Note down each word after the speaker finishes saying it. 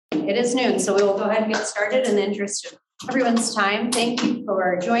It is noon, so we will go ahead and get started in the interest of everyone's time. Thank you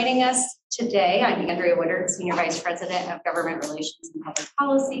for joining us today. I'm Andrea Woodard, Senior Vice President of Government Relations and Public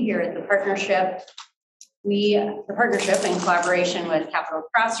Policy here at the Partnership. The Partnership, in collaboration with Capital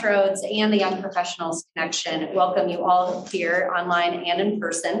Crossroads and the Young Professionals Connection, welcome you all here online and in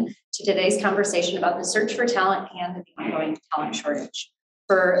person to today's conversation about the search for talent and the ongoing talent shortage.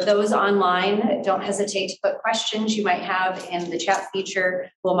 For those online, don't hesitate to put questions you might have in the chat feature.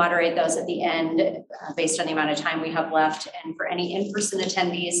 We'll moderate those at the end based on the amount of time we have left. And for any in-person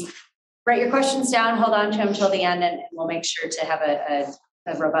attendees, write your questions down, hold on to them until the end, and we'll make sure to have a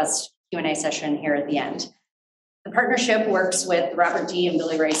robust Q&A session here at the end. The Partnership works with the Robert D. and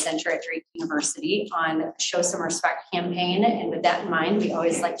Billy Ray Center at Drake University on Show Some Respect campaign. And with that in mind, we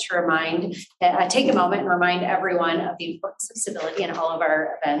always like to take a moment and remind everyone of the importance of civility in all of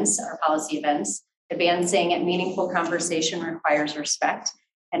our events, our policy events. Advancing meaningful conversation requires respect.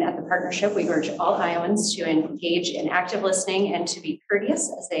 And at the Partnership, we urge all Iowans to engage in active listening and to be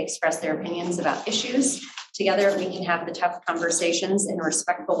courteous as they express their opinions about issues. Together, we can have the tough conversations in a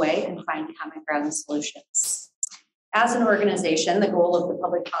respectful way and find common ground solutions. As an organization, the goal of the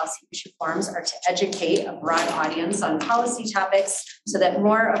public policy issue forums are to educate a broad audience on policy topics so that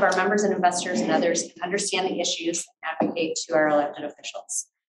more of our members and investors and others can understand the issues and advocate to our elected officials.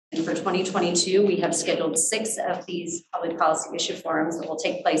 And for 2022, we have scheduled 6 of these public policy issue forums that will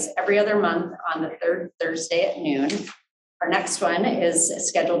take place every other month on the third Thursday at noon. Our next one is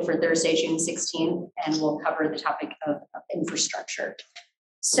scheduled for Thursday, June 16th, and will cover the topic of infrastructure.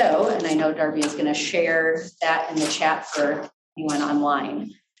 So, and I know Darby is going to share that in the chat for anyone online.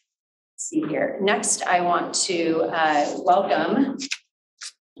 Let's see here. Next, I want to welcome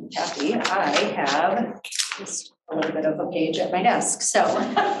Kathy. I have just a little bit of a page at my desk. So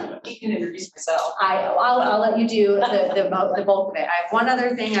you can introduce yourself. I'll let you do the bulk of it. I have one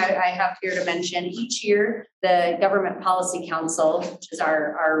other thing I have here to mention. Each year, the Government Policy Council, which is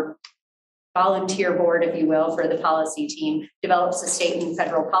our volunteer board, if you will, for the policy team, develops a state and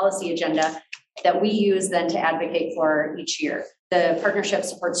federal policy agenda that we use then to advocate for each year. The Partnership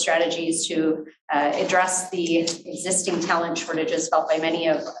supports strategies to address the existing talent shortages felt by many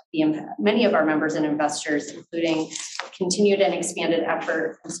of our members and investors, including continued and expanded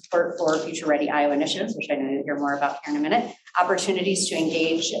effort and support for Future Ready Iowa initiatives, which I know you'll hear more about here in a minute, opportunities to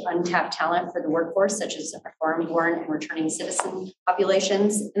engage untapped talent for the workforce, such as foreign-born and returning citizen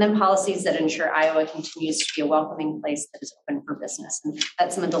populations, and then policies that ensure Iowa continues to be a welcoming place that is open for business. And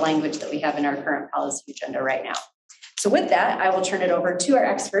that's some of the language that we have in our current policy agenda right now. So with that, I will turn it over to our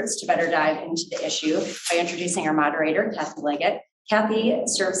experts to better dive into the issue by introducing our moderator, Kathy Leggett. Kathy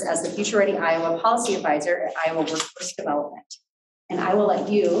serves as the Future Ready Iowa Policy Advisor at Iowa Workforce Development. And I will let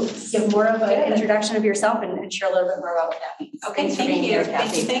you give more of an introduction of yourself and share a little bit more about what that means. Okay,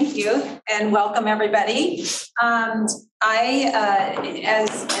 thank you, and welcome everybody.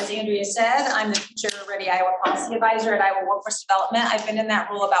 As Andrea said, I'm the Future Ready Iowa Policy Advisor at Iowa Workforce Development. I've been in that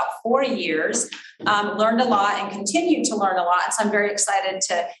role about 4 years, learned a lot and continue to learn a lot. So I'm very excited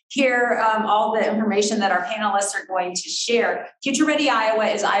to hear all the information that our panelists are going to share. Future Ready Iowa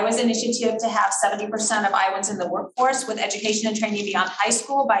is Iowa's initiative to have 70% of Iowans in the workforce with education and training beyond high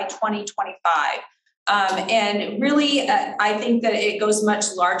school by 2025. And really, I think that it goes much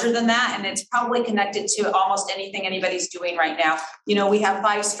larger than that, and it's probably connected to almost anything anybody's doing right now. You know, we have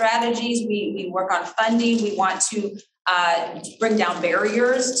 5 strategies. We work on funding. We want to bring down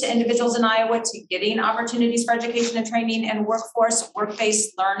barriers to individuals in Iowa to getting opportunities for education and training and workforce,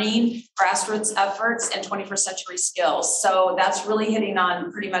 work-based learning, grassroots efforts, and 21st century skills. So that's really hitting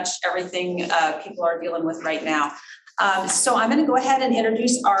on pretty much everything people are dealing with right now. So I'm going to go ahead and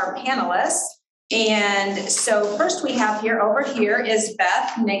introduce our panelists. And so first we have over here is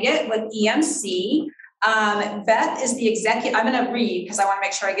Beth Nigut with EMC. Beth is the executive, I'm going to read because I want to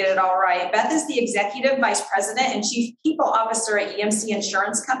make sure I get it all right. Beth is the Executive Vice President and Chief People Officer at EMC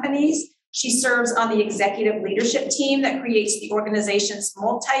Insurance Companies. She serves on the executive leadership team that creates the organization's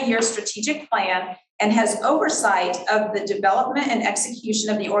multi-year strategic plan and has oversight of the development and execution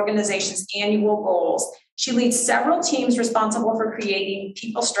of the organization's annual goals. She leads several teams responsible for creating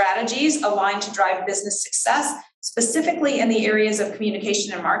people strategies aligned to drive business success, specifically in the areas of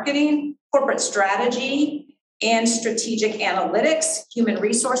communication and marketing, corporate strategy, and strategic analytics, human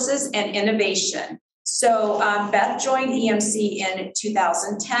resources, and innovation. So Beth joined EMC in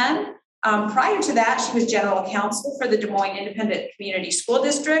 2010. Prior to that, she was general counsel for the Des Moines Independent Community School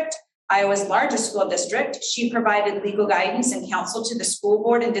District, Iowa's largest school district. She provided legal guidance and counsel to the school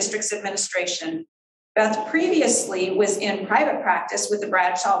board and district's administration. Beth previously was in private practice with the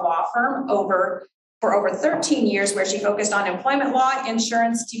Bradshaw Law Firm over for over 13 years, where she focused on employment law,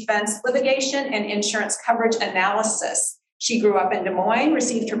 insurance, defense, litigation, and insurance coverage analysis. She grew up in Des Moines,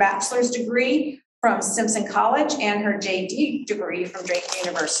 received her bachelor's degree from Simpson College and her JD degree from Drake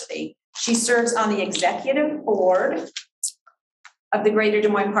University. She serves on the executive board of the Greater Des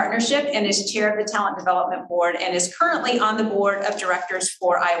Moines Partnership and is chair of the Talent Development Board and is currently on the board of directors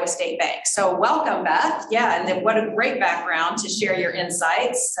for Iowa State Bank. So welcome, Beth. Yeah, and then what a great background to share your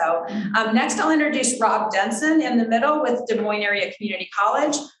insights. So next I'll introduce Rob Denson in the middle with Des Moines Area Community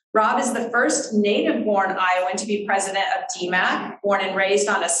College. Rob is the first native-born Iowan to be president of DMACC, born and raised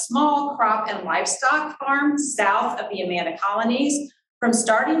on a small crop and livestock farm south of the Amana Colonies. From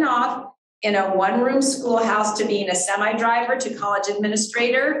starting off in a one-room schoolhouse to being a semi-driver to college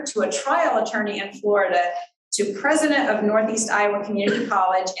administrator to a trial attorney in Florida to president of Northeast Iowa Community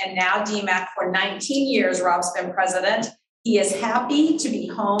College and now DMACC for 19 years, Rob's been president. He is happy to be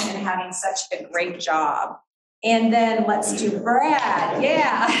home and having such a great job. And then let's do Brad.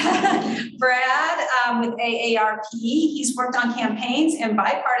 Yeah, Brad with AARP. He's worked on campaigns and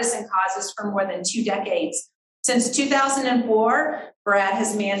bipartisan causes for more than 2 decades. Since 2004, Brad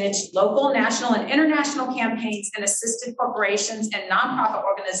has managed local, national, and international campaigns and assisted corporations and nonprofit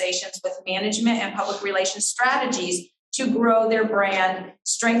organizations with management and public relations strategies to grow their brand,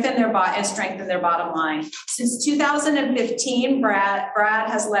 strengthen their bottom line. Since 2015, Brad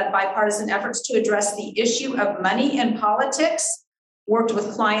has led bipartisan efforts to address the issue of money in politics, worked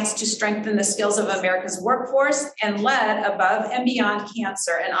with clients to strengthen the skills of America's workforce, and led Above and Beyond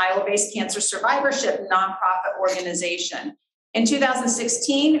Cancer, an Iowa-based cancer survivorship nonprofit organization. In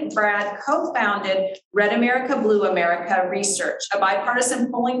 2016, Brad co-founded Red America, Blue America Research, a bipartisan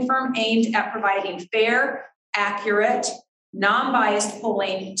polling firm aimed at providing fair, accurate, non-biased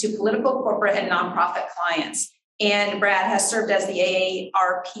polling to political, corporate, and nonprofit clients. And Brad has served as the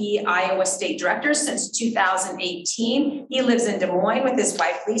AARP Iowa State Director since 2018. He lives in Des Moines with his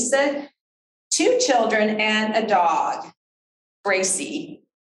wife, Lisa, 2 children, and a dog, Gracie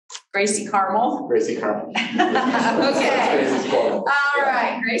Carmel. Gracie Carmel. Okay. All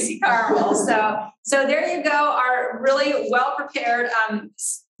right, Gracie Carmel. So there you go, our really well-prepared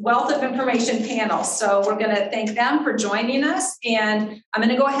wealth of information panel. So we're going to thank them for joining us. And I'm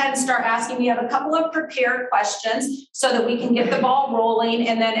going to go ahead and start asking. We have a couple of prepared questions so that we can get the ball rolling.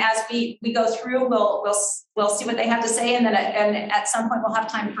 And then as we go through, we'll see what they have to say. And then at some point, we'll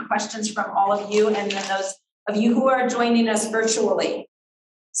have time for questions from all of you and then those of you who are joining us virtually.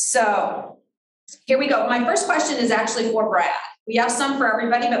 So here we go. My first question is actually for Brad. We have some for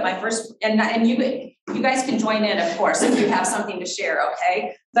everybody, but my first, and you guys can join in, of course, if you have something to share,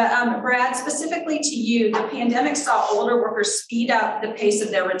 okay? But Brad, specifically to you, the pandemic saw older workers speed up the pace of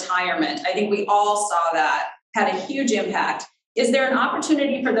their retirement. I think we all saw that, had a huge impact. Is there an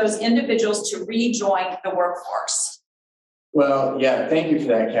opportunity for those individuals to rejoin the workforce? Well, yeah, thank you for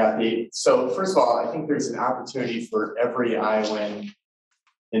that, Kathy. So first of all, I think there's an opportunity for every Iowan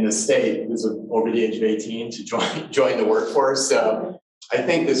in the state who's over the age of 18 to join the workforce. So I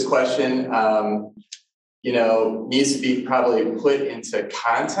think this question, needs to be probably put into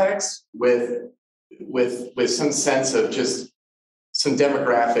context with some sense of just some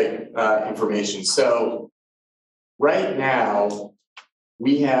demographic information. So right now,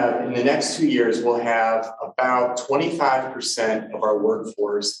 we have, in the next 2 years, we'll have about 25% of our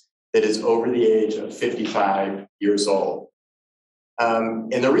workforce that is over the age of 55 years old.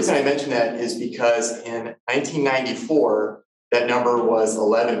 And the reason I mention that is because in 1994, that number was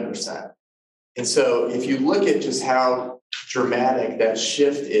 11%. And so if you look at just how dramatic that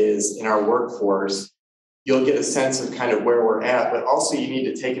shift is in our workforce, you'll get a sense of kind of where we're at, but also you need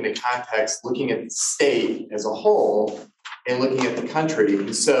to take into context looking at the state as a whole and looking at the country.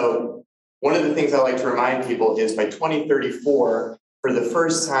 And so one of the things I like to remind people is by 2034, for the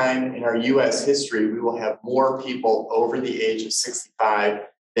first time in our US history, we will have more people over the age of 65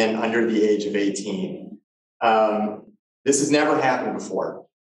 than under the age of 18. This has never happened before.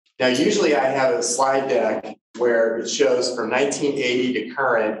 Now, usually I have a slide deck where it shows from 1980 to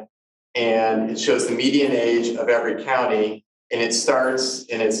current, and it shows the median age of every county, and it starts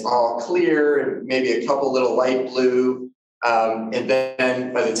and it's all clear, maybe a couple little light blue, and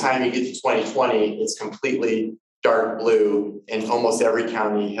then by the time you get to 2020, it's completely dark blue, and almost every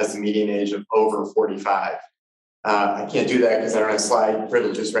county has the median age of over 45. I can't do that because I don't have slide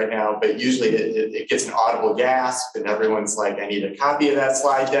privileges right now, but usually it gets an audible gasp and everyone's like, I need a copy of that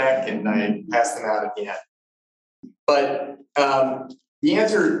slide deck, and I pass them out at the end. But the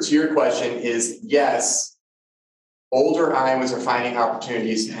answer to your question is yes, older Iowans are finding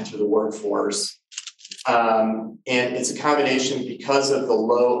opportunities to enter the workforce. And it's a combination because of the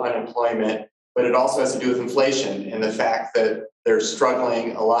low unemployment but it also has to do with inflation and the fact that they're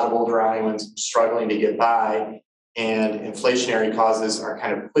struggling, a lot of older Iowans struggling to get by, and inflationary causes are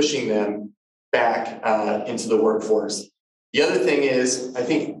kind of pushing them back into the workforce. The other thing is, I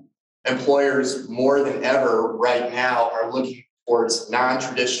think employers more than ever right now are looking towards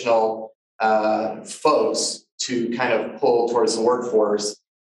non-traditional folks to kind of pull towards the workforce,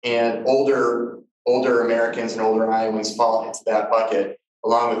 and older Americans and older Iowans fall into that bucket,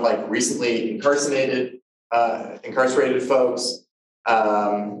 along with like recently incarcerated folks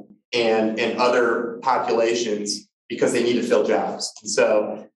and other populations, because they need to fill jobs. And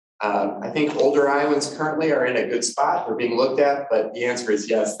so I think older Iowans currently are in a good spot. They're being looked at, but the answer is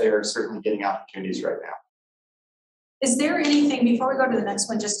yes, they are certainly getting opportunities right now. Is there anything, before we go to the next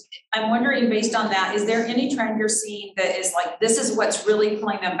one, just I'm wondering, based on that, is there any trend you're seeing that is like, this is what's really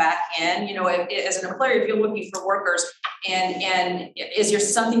pulling them back in? You know, as an employer, if you're looking for workers, and is there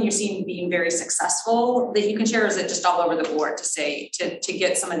something you're seeing being very successful that you can share, or is it just all over the board to say, to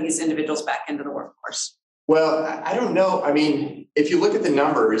get some of these individuals back into the workforce? Well, I don't know. I mean, if you look at the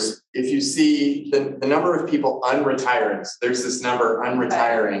numbers, if you see the number of people unretiring, so there's this number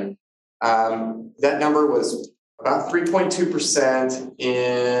unretiring, that number was about 3.2%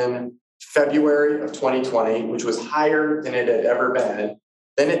 in February of 2020, which was higher than it had ever been.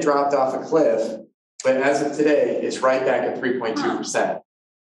 Then it dropped off a cliff, but as of today, it's right back at 3.2%.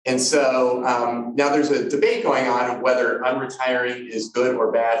 And so now there's a debate going on of whether unretiring is good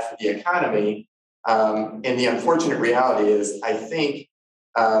or bad for the economy. And the unfortunate reality is, I think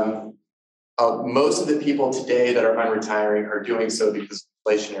most of the people today that are unretiring are doing so because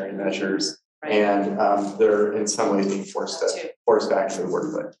of inflationary measures. Right. And they're in some ways being forced back to the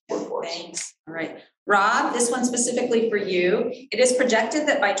workforce. Thanks. All right. Rob, this one specifically for you. It is projected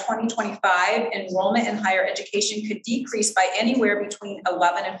that by 2025, enrollment in higher education could decrease by anywhere between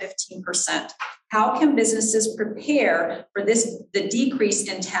 11 and 15%. How can businesses prepare for the decrease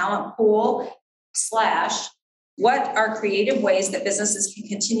in talent pool / what are creative ways that businesses can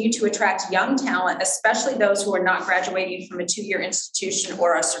continue to attract young talent, especially those who are not graduating from a 2-year institution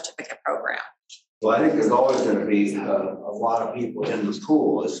or a certificate program? Well, I think there's always going to be a lot of people in the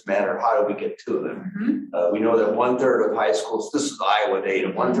pool. It's a matter of how do we get to them. We know that 1/3 of high schools, this is Iowa data,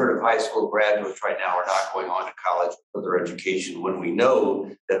 1/3 of high school graduates right now are not going on to college for their education, when we know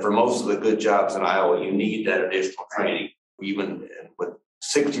that for most of the good jobs in Iowa, you need that additional training. Even with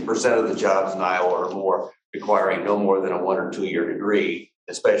 60% of the jobs in Iowa or more requiring no more than a 1 or 2 year degree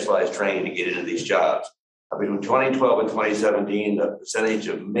and specialized training to get into these jobs. Between 2012 and 2017, the percentage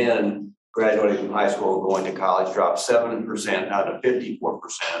of men graduating from high school and going to college dropped 7% down to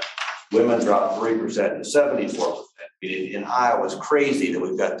 54%. Women dropped 3% to 74%. In Iowa, it's crazy that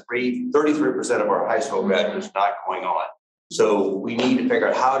we've got 33% of our high school graduates not going on. So we need to figure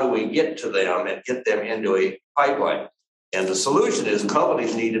out how do we get to them and get them into a pipeline. And the solution is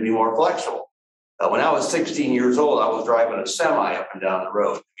companies need to be more flexible. When I was 16 years old, I was driving a semi up and down the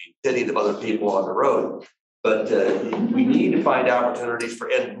road, pitting of other people on the road. But we need to find opportunities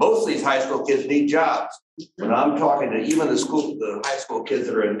and most of these high school kids need jobs. When I'm talking to even the high school kids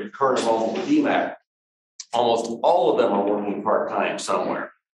that are in current enrollment with DMACC, almost all of them are working part-time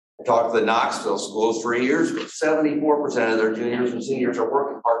somewhere. I talked to the Knoxville schools 3 years ago. 74% of their juniors and seniors are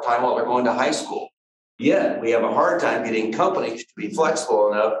working part-time while they're going to high school. Yet we have a hard time getting companies to be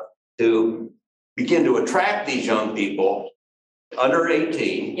flexible enough to begin to attract these young people under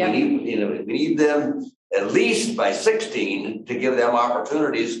 18. Yep. We need them at least by 16 to give them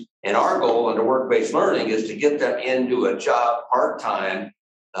opportunities. And our goal under work-based learning is to get them into a job part-time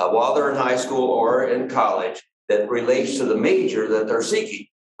while they're in high school or in college that relates to the major that they're seeking.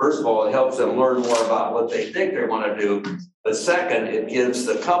 First of all, it helps them learn more about what they think they want to do. But second, it gives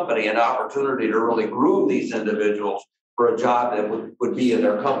the company an opportunity to really groom these individuals for a job that would be in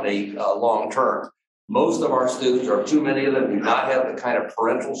their company long-term. Most of our students, or too many of them, do not have the kind of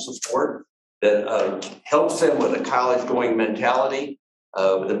parental support that helps them with a college-going mentality.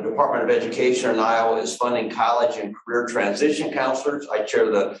 The Department of Education in Iowa is funding college and career transition counselors. I chair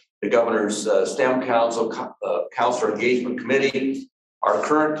the governor's STEM Council Counselor Engagement Committee. Our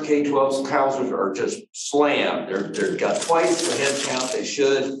current K-12 counselors are just slammed. They've got twice the head count they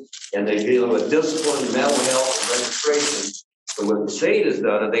should, and they're dealing with discipline, mental health, and registration. So what the state has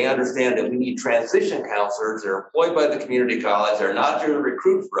done, and they understand that we need transition counselors. They're employed by the community college. They're not there to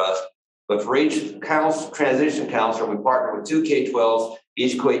recruit for us, but for each transition counselor, we partner with 2 K-12s.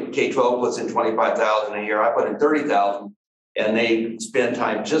 Each K-12 puts in $25,000 a year. I put in $30,000, and they spend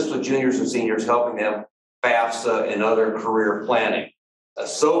time just with juniors and seniors, helping them FAFSA and other career planning.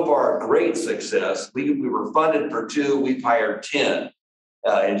 So far, great success. We were funded for 2. We've hired 10.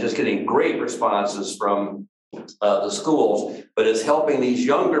 and just getting great responses from the schools, but it's helping these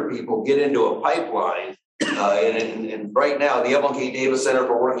younger people get into a pipeline. And right now, the MLK Davis Center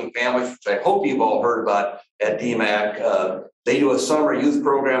for Working Families, which I hope you've all heard about at DMACC, they do a summer youth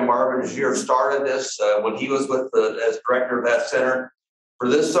program. Marvin Gier started this when he was with as director of that center. For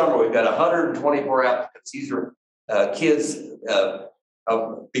this summer, we've got 124 applicants. These are kids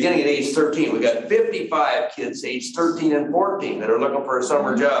beginning at age 13. We've got 55 kids aged 13 and 14 that are looking for a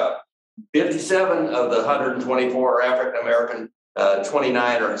summer job. 57 of the 124 are African American,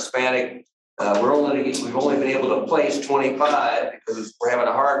 29 are Hispanic. We've only been able to place 25 because we're having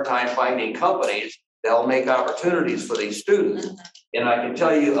a hard time finding companies that'll make opportunities for these students. And I can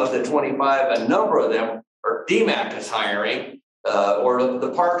tell you of the 25, a number of them are DMACC is hiring, or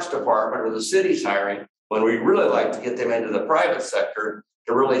the Parks Department or the city's hiring, when we really like to get them into the private sector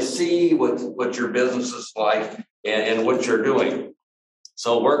to really see what your business is like and what you're doing.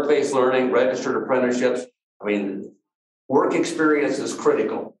 So work-based learning, registered apprenticeships, I mean, work experience is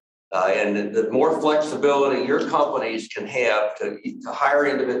critical. And the more flexibility your companies can have to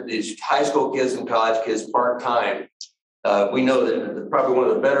hire these high school kids and college kids part-time. We know that probably one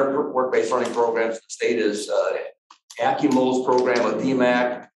of the better work-based learning programs in the state is ACCUMOL's program with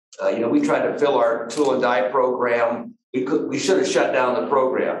DMACC. We tried to fill our tool and die program. We should have shut down the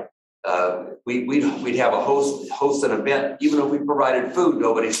program. We'd have a host an event. Even if we provided food,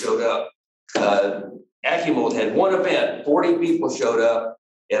 nobody showed up. ACCUMOL had one event, 40 people showed up.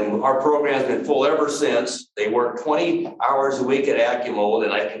 And our program's been full ever since. They work 20 hours a week at ACCUMOL,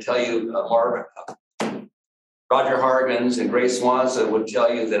 and I can tell you, Marvin, Roger Hargens and Grace Swanson would tell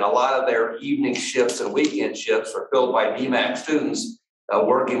you that a lot of their evening shifts and weekend shifts are filled by DMACC students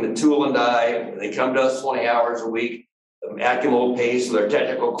working the tool and die. They come to us 20 hours a week. ACCUMOL pays for their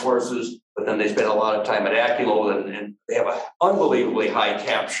technical courses, but then they spend a lot of time at ACCUMOL, and they have an unbelievably high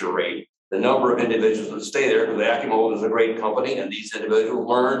capture rate. The number of individuals that stay there, because ACCUMOL is a great company, and these individuals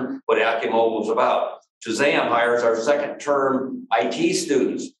learn what ACCUMOL was about. Shazam hires our second-term IT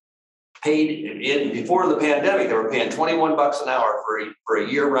students. Before the pandemic, they were paying $21 an hour for a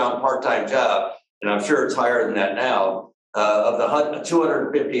year-round part-time job, and I'm sure it's higher than that now. Of the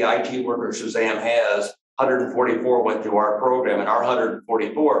 250 IT workers Shazam has, 144 went through our program, and our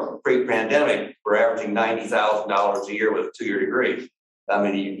 144 pre-pandemic were averaging $90,000 a year with a 2-year degree. I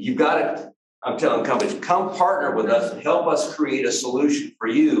mean, you've got to, I'm telling companies, come partner with us and help us create a solution for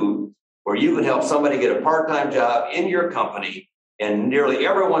you where you can help somebody get a part-time job in your company. And nearly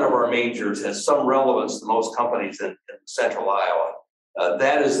every one of our majors has some relevance to most companies in central Iowa.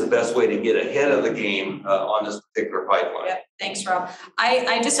 That is the best way to get ahead of the game on this particular pipeline. Yep. Thanks, Rob.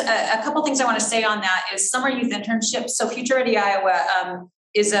 I just, a couple things I want to say on that is summer youth internships. So Future Ready Iowa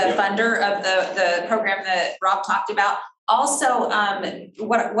is a funder of the program that Rob talked about. Also,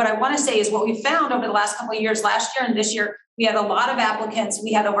 what I want to say is what we found over the last couple of years, last year and this year, we had a lot of applicants.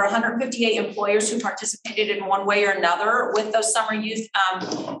 We had over 158 employers who participated in one way or another with those summer youth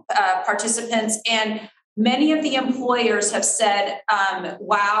participants. And many of the employers have said,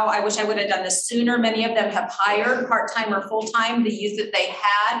 wow, I wish I would have done this sooner. Many of them have hired part-time or full-time the youth that they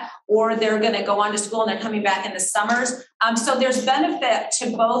had, or they're going to go on to school and they're coming back in the summers. So there's benefit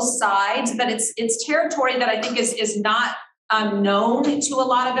to both sides, but it's territory that I think is not known to a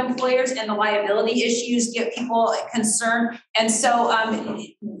lot of employers, and the liability issues get people concerned. And so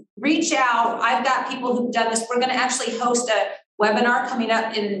reach out. I've got people who've done this. We're going to actually host a webinar coming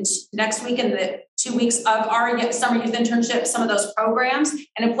up in next week in the 2 weeks of our summer youth internship, some of those programs,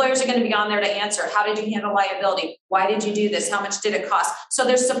 and employers are going to be on there to answer. How did you handle liability? Why did you do this? How much did it cost? So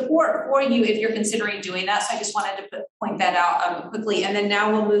there's support for you if you're considering doing that. So I just wanted to point that out quickly. And then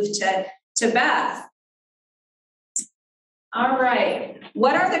now we'll move to Beth. All right.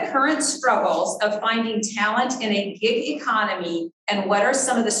 What are the current struggles of finding talent in a gig economy, and what are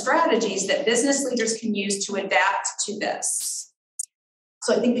some of the strategies that business leaders can use to adapt to this?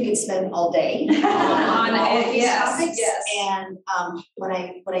 So I think we could spend all day on all of these topics. Yes. And what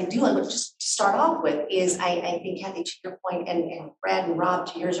I do, and just to start off with, is I think, Kathy, to your point, and Brad and Rob,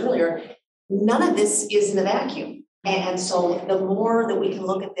 to yours earlier, none of this is in a vacuum. And so the more that we can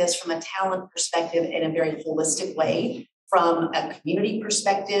look at this from a talent perspective in a very holistic way, from a community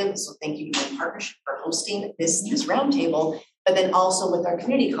perspective, so thank you to the partnership for hosting this roundtable, but then also with our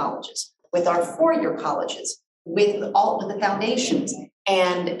community colleges, with our four-year colleges, with the foundations,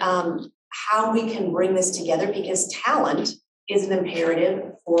 and how we can bring this together, because talent is an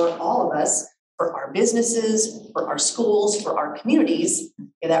imperative for all of us, for our businesses, for our schools, for our communities.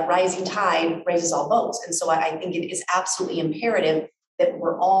 That rising tide raises all boats. And so I think it is absolutely imperative that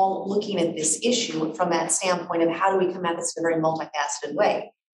we're all looking at this issue from that standpoint of how do we come at this in a very multifaceted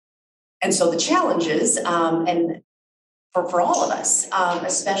way. And so the challenges, and for all of us,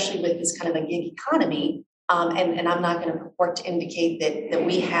 especially with this kind of a gig economy, and I'm not going to purport to indicate that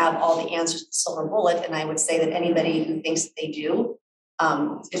we have all the answers to the silver bullet, and I would say that anybody who thinks that they do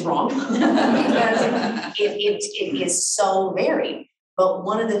is wrong because it is so varied. But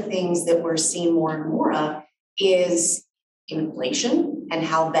one of the things that we're seeing more and more of is inflation and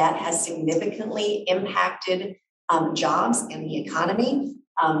how that has significantly impacted jobs and the economy.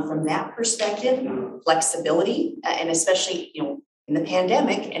 From that perspective, flexibility, and especially, in the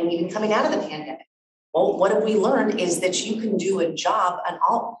pandemic and even coming out of the pandemic. Well, what have we learned is that you can do a job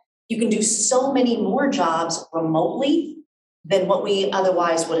you can do so many more jobs remotely than what we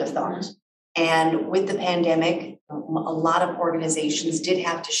otherwise would have thought. And with the pandemic, a lot of organizations did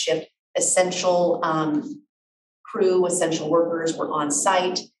have to shift. Essential crew, essential workers were on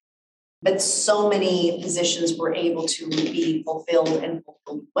site, but so many positions were able to be fulfilled and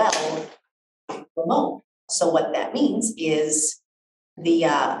fulfilled well remote. So what that means is the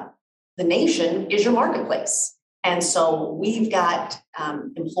nation is your marketplace. And so we've got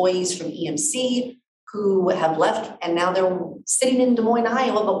employees from EMC who have left and now they're sitting in Des Moines,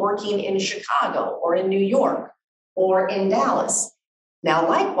 Iowa, but working in Chicago or in New York or in Dallas. Now,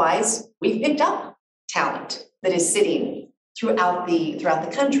 likewise, we've picked up talent that is sitting throughout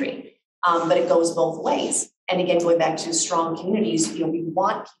the country. But it goes both ways. And again, going back to strong communities, we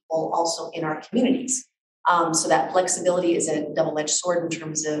want people also in our communities. So that flexibility is a double-edged sword in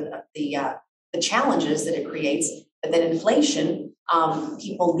terms of the challenges that it creates. But then inflation,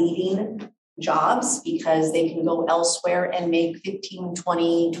 people leaving jobs because they can go elsewhere and make $15,000,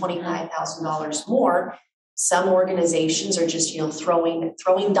 $20,000, $25,000 more. Some organizations are just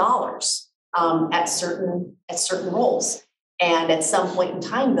throwing dollars at certain roles. And at some point in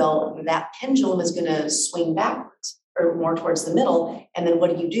time, though, that pendulum is going to swing backwards or more towards the middle. And then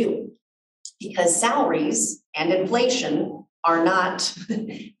what do? Because salaries and inflation are not,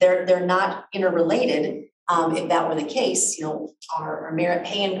 they're not interrelated. If that were the case, our merit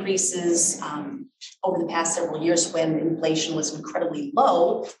pay increases over the past several years when inflation was incredibly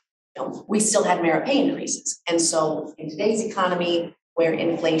low, we still had merit pay increases. And so in today's economy, where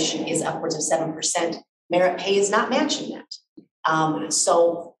inflation is upwards of 7%, merit pay is not matching that.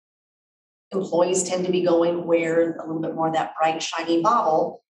 So employees tend to be going where a little bit more of that bright, shiny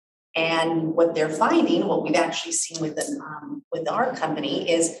bauble. And what they're finding, what we've actually seen with our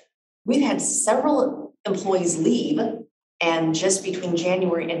company is we've had several employees leave. And just between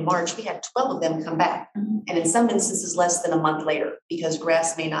January and March, we had 12 of them come back. And in some instances, less than a month later, because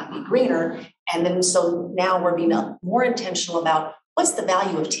grass may not be greener. And then so now we're being more intentional about what's the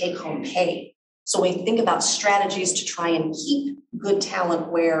value of take-home pay. So when we think about strategies to try and keep good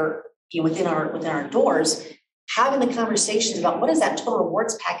talent where within our doors, having the conversations about what does that total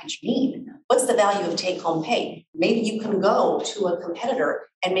rewards package mean? What's the value of take-home pay? Maybe you can go to a competitor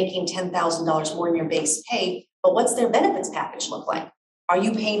and making $10,000 more in your base pay, but what's their benefits package look like? Are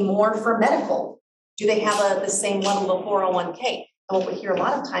you paying more for medical? Do they have the same level of 401k? And what we hear a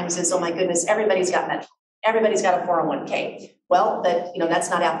lot of times is, oh my goodness, everybody's got medical. Everybody's got a 401k. Well, that's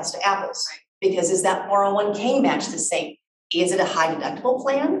not apples to apples. Because is that 401k match the same? Is it a high deductible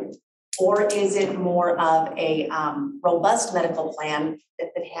plan? Or is it more of a robust medical plan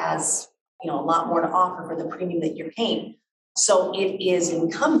that has a lot more to offer for the premium that you're paying? So it is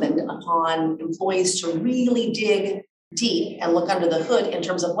incumbent upon employees to really dig deep and look under the hood in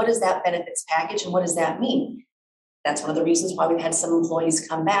terms of what is that benefits package and what does that mean? That's one of the reasons why we've had some employees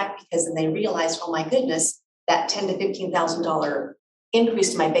come back, because then they realized, oh my goodness, that $10,000 to $15,000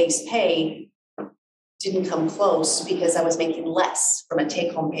 increase to my base pay didn't come close because I was making less from a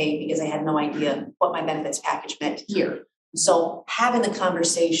take-home pay because I had no idea what my benefits package meant here. So having the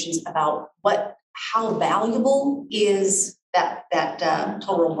conversations about how valuable is that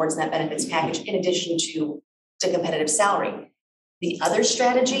total rewards and that benefits package in addition to competitive salary. The other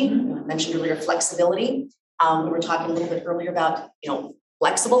strategy, I mentioned earlier, flexibility. We were talking a little bit earlier about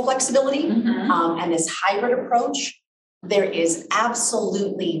flexibility and this hybrid approach. There is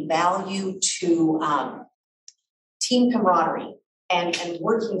absolutely value to team camaraderie and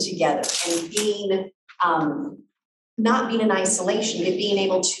working together and being not being in isolation, but being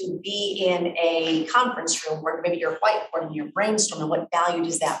able to be in a conference room where maybe you're whiteboarding, you're brainstorming, what value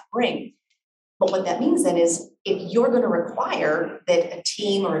does that bring? But what that means then is if you're going to require that a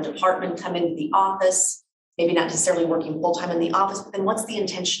team or a department come into the office, maybe not necessarily working full-time in the office, but then what's the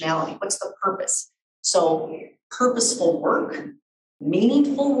intentionality? What's the purpose? So purposeful work,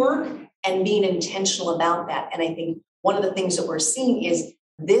 meaningful work, and being intentional about that. And I think one of the things that we're seeing is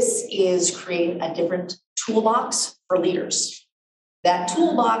this is creating a different toolbox for leaders. That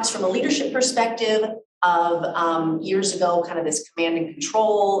toolbox from a leadership perspective of years ago, kind of this command and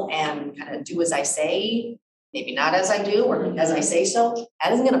control and kind of do as I say, maybe not as I do or as I say so,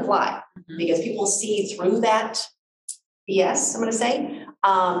 that isn't going to fly because people see through that BS, I'm going to say.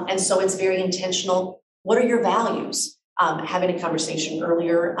 And so it's very intentional. What are your values? Having a conversation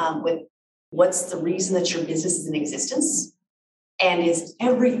earlier with what's the reason that your business is in existence? And is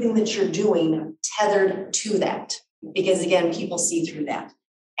everything that you're doing tethered to that? Because again, people see through that.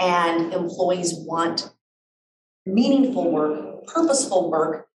 And employees want meaningful work, purposeful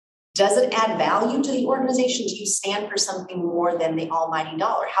work. Does it add value to the organization? Do you stand for something more than the almighty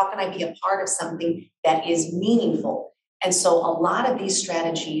dollar? How can I be a part of something that is meaningful? And so a lot of these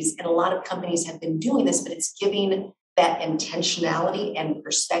strategies and a lot of companies have been doing this, but it's giving that intentionality and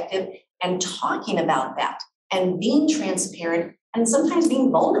perspective and talking about that and being transparent and sometimes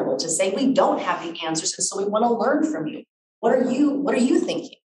being vulnerable to say, we don't have the answers. And so we want to learn from you. What are you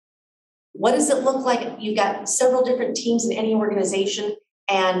thinking? What does it look like? You've got several different teams in any organization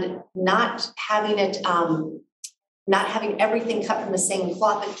and not having everything cut from the same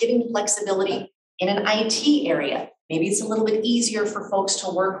cloth, but giving flexibility in an IT area. Maybe it's a little bit easier for folks to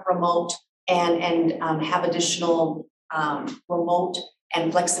work remote and have additional remote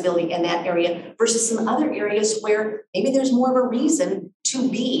and flexibility in that area versus some other areas where maybe there's more of a reason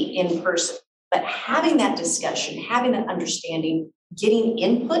to be in person. But having that discussion, having that understanding, getting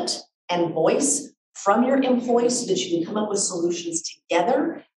input and voice from your employees so that you can come up with solutions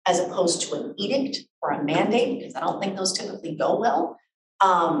together as opposed to an edict or a mandate, because I don't think those typically go well.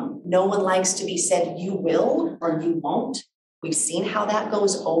 No one likes to be said, you will or you won't. We've seen how that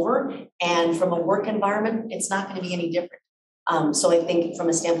goes over. And from a work environment, it's not going to be any different. So I think from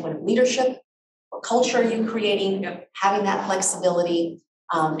a standpoint of leadership, what culture are you creating, having that flexibility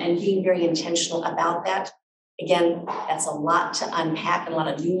and being very intentional about that. Again, that's a lot to unpack and a lot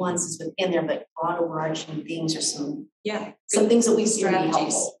of nuances within there, but broad overarching themes are some things that we see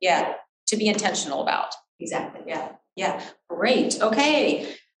strategies. To be intentional about. Exactly. Yeah. Great.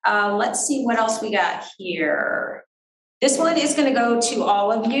 Okay. Let's see what else we got here. This one is going to go to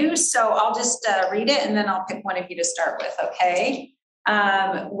all of you. So I'll just read it and then I'll pick one of you to start with. Okay.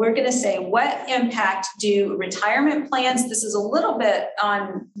 We're going to say, what impact do retirement plans? This is a little bit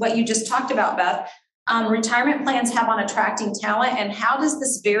on what you just talked about, Beth. Retirement plans have on attracting talent, and how does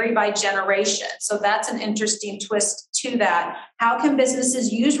this vary by generation? So that's an interesting twist to that. How can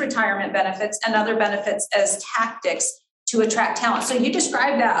businesses use retirement benefits and other benefits as tactics to attract talent? So you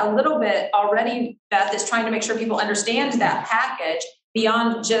described that a little bit already, Beth, is trying to make sure people understand that package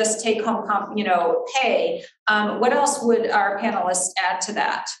beyond just take home pay. What else would our panelists add to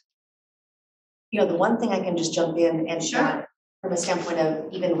that? The one thing I can just jump in and share from a standpoint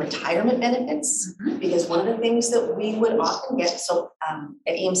of even retirement benefits, because one of the things that we would often get, so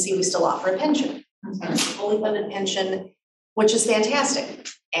at AMC, we still offer a pension, and it's a fully funded pension, which is fantastic.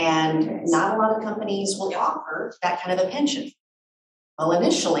 And not a lot of companies will offer that kind of a pension. Well,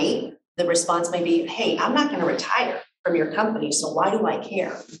 initially, the response may be, hey, I'm not going to retire from your company, so why do I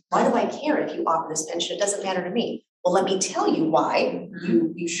care? Why do I care if you offer this pension? It doesn't matter to me. Well, let me tell you why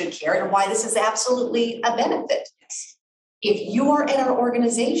you should care and why this is absolutely a benefit. If you are at our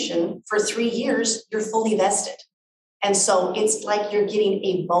organization for 3 years, you're fully vested. And so it's like you're getting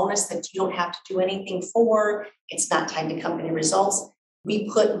a bonus that you don't have to do anything for. It's not tied to company results. We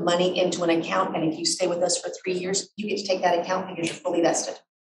put money into an account, and if you stay with us for 3 years, you get to take that account because you're fully vested.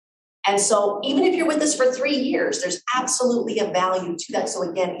 And so even if you're with us for 3 years, there's absolutely a value to that. So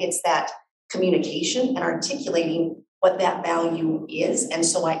again, it's that communication and articulating what that value is. And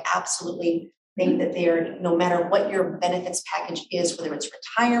so I absolutely think that no matter what your benefits package is, whether it's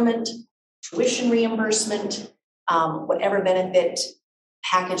retirement, tuition reimbursement, whatever benefit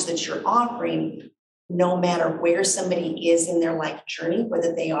package that you're offering, no matter where somebody is in their life journey,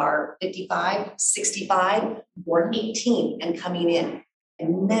 whether they are 55, 65, or 18 and coming in,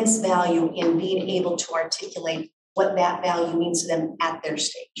 immense value in being able to articulate what that value means to them at their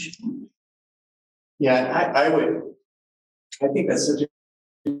stage. Yeah, I think that's such a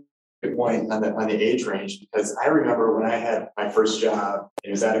good point on the age range, because I remember when I had my first job,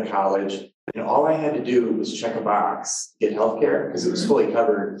 it was out of college, and all I had to do was check a box, get healthcare, because it was fully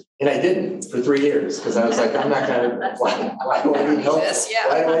covered. And I didn't for 3 years, because I was like, I'm not going to, why do I need healthcare?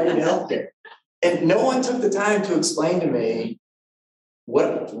 Why do I need healthcare? And no one took the time to explain to me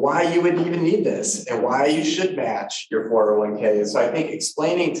why you would even need this and why you should match your 401k. And so I think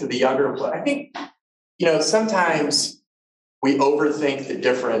explaining to the younger employee, I think, sometimes we overthink the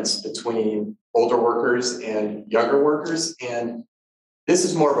difference between older workers and younger workers. And this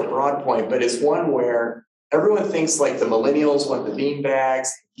is more of a broad point, but it's one where everyone thinks like the millennials want the bean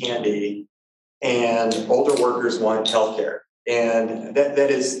bags, candy, and older workers want healthcare. And that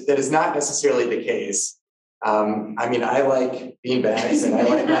is not necessarily the case. I mean, I like bean bags and I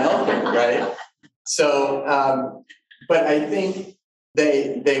like my healthcare, right? So, but I think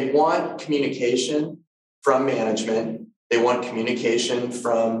they want communication from management. They want communication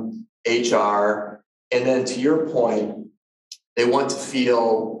from HR. And then to your point, they want to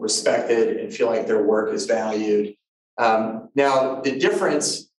feel respected and feel like their work is valued. Now, the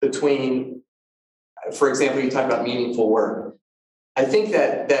difference between, for example, you talk about meaningful work. I think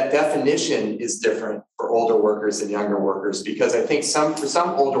that definition is different for older workers and younger workers, because I think for some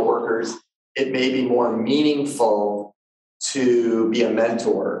older workers, it may be more meaningful to be a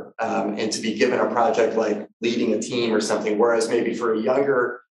mentor and to be given a project like leading a team or something, whereas maybe for a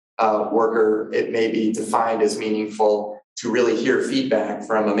younger worker, it may be defined as meaningful to really hear feedback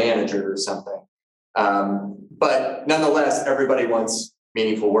from a manager or something. But nonetheless, everybody wants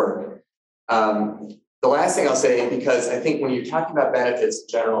meaningful work. The last thing I'll say, because I think when you're talking about benefits in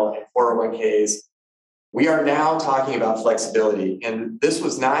general and 401ks, we are now talking about flexibility. And this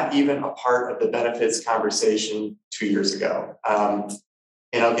was not even a part of the benefits conversation 2 years ago.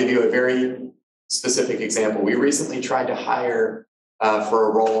 And I'll give you a very specific example. We recently tried to hire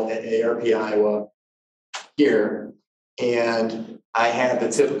for a role at AARP Iowa here. And I had the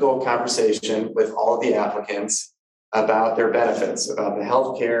typical conversation with all of the applicants about their benefits, about the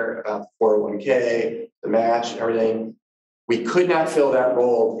healthcare, about the 401k, the match, everything. We could not fill that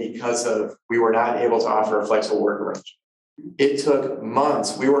role because we were not able to offer a flexible work arrangement. It took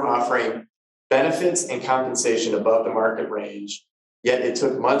months. We were offering benefits and compensation above the market range, yet it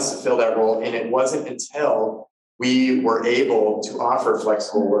took months to fill that role. And it wasn't until we were able to offer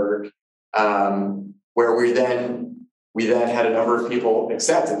flexible work where we then had a number of people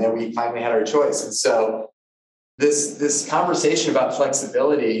accept, and then we finally had our choice. And so this conversation about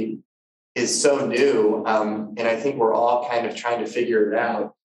flexibility is so new, and I think we're all kind of trying to figure it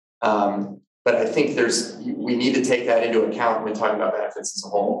out. But I think we need to take that into account when talking about benefits as a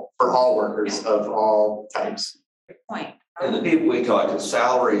whole for all workers of all types. Good point. And the people we talk to,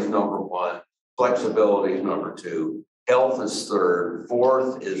 salary is number one, flexibility is number two, health is third,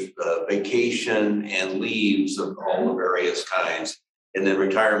 fourth is vacation and leaves of all the various kinds, and then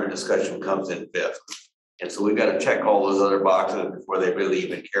retirement discussion comes in fifth. And so we've got to check all those other boxes before they really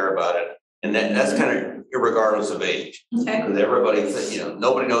even care about it. And that's kind of regardless of age. Okay. Because everybody,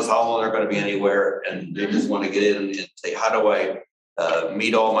 nobody knows how long they're going to be anywhere, and they just want to get in and say, how do I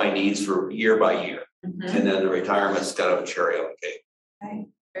meet all my needs for year by year? Mm-hmm. And then the retirement's kind of a cherry on the cake. Okay,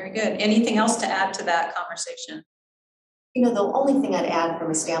 very good. Anything else to add to that conversation? The only thing I'd add from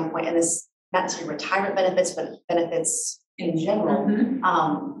a standpoint, and this not necessarily retirement benefits, but benefits in general. Mm-hmm.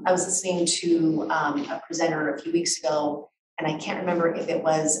 I was listening to a presenter a few weeks ago, and I can't remember if it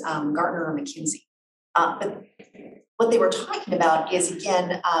was Gartner or McKinsey. But what they were talking about is,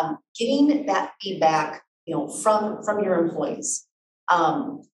 again, getting that feedback, from your employees,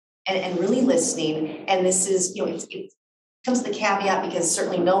 and really listening. And this is, it comes to the caveat, because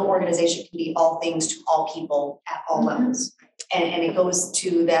certainly no organization can be all things to all people at all levels. And it goes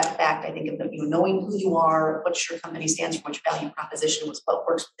to that fact, I think, of knowing who you are, what your company stands for, what your value proposition was, what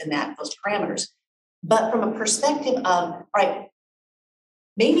works within those parameters. But from a perspective of, all right,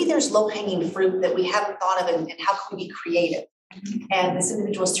 maybe there's low-hanging fruit that we haven't thought of, and how can we be creative? And this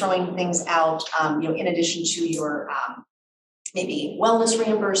individual is throwing things out, in addition to your maybe wellness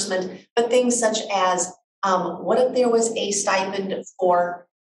reimbursement, but things such as, what if there was a stipend for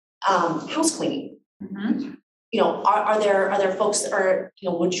house cleaning? Mm-hmm. Are there folks that are,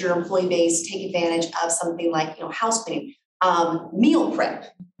 would your employee base take advantage of something like, house cleaning, meal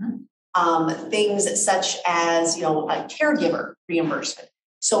prep, things such as, a caregiver reimbursement.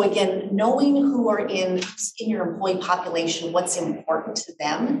 So again, knowing who are in your employee population, what's important to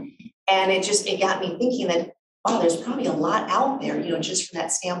them. And it got me thinking that, wow, there's probably a lot out there, just from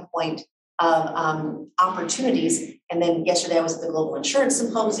that standpoint of opportunities. And then yesterday I was at the Global Insurance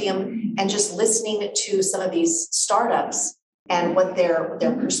Symposium, and just listening to some of these startups and what their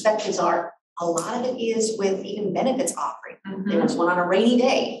perspectives are. A lot of it is with even benefits offering. Mm-hmm. There was one on a rainy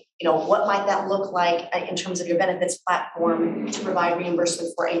day. What might that look like in terms of your benefits platform to provide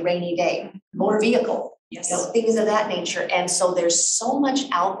reimbursement for a rainy day, motor vehicle, yes. Things of that nature. And so there's so much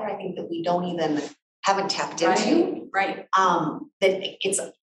out there, I think, that we haven't tapped into. Right.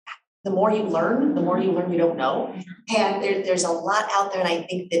 That the more you learn you don't know. And there's a lot out there. And I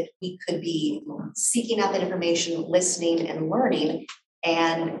think that we could be seeking out that information, listening and learning,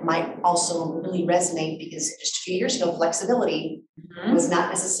 and might also really resonate because just a few years ago, flexibility was not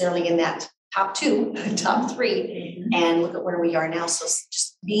necessarily in that top 2, top 3. And look at where we are now. So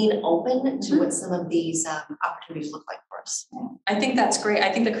just being open to what some of these opportunities look like for us. I think that's great.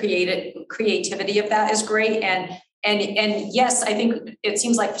 I think the creativity of that is great. And yes, I think it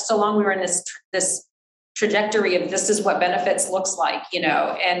seems like for so long we were in this trajectory of this is what benefits looks like,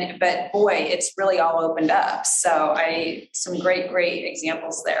 but boy, it's really all opened up. So some great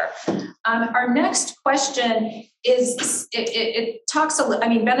examples there. Our next question is, it talks a little,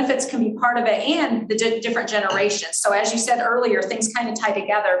 benefits can be part of it and the different generations. So as you said earlier, things kind of tie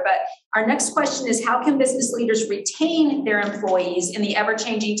together, but our next question is, how can business leaders retain their employees in the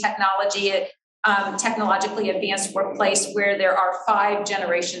ever-changing technologically advanced workplace where there are 5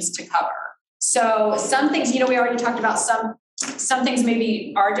 generations to cover? So some things, we already talked about some things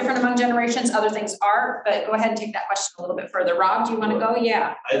maybe are different among generations, other things aren't, but go ahead and take that question a little bit further. Rob, do you want to go?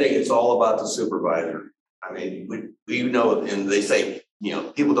 Yeah. I think it's all about the supervisor. We know, and they say,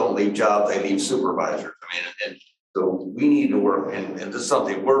 people don't leave jobs, they leave supervisors. And so we need to work, and this is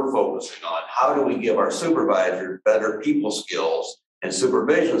something we're focusing on. How do we give our supervisors better people skills and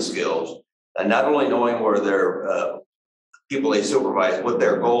supervision skills, and not only knowing where their people they supervise, what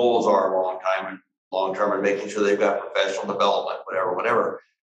their goals are long term, and making sure they've got professional development, whatever.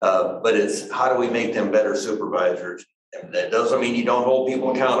 But it's how do we make them better supervisors? And that doesn't mean you don't hold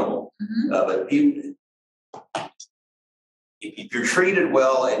people accountable. But if you're treated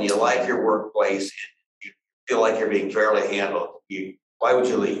well and you like your workplace and you feel like you're being fairly handled, why would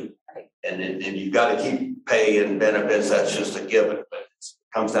you leave? And you've got to keep pay and benefits. That's just a given, but it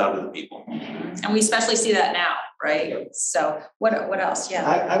comes down to the people. And we especially see that now, right? So what else? Yeah.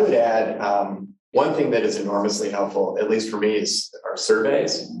 I would add one thing that is enormously helpful, at least for me, is our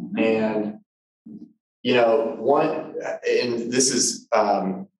surveys. And this is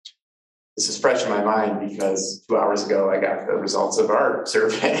fresh in my mind because 2 hours ago I got the results of our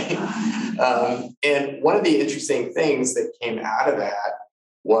survey. And one of the interesting things that came out of that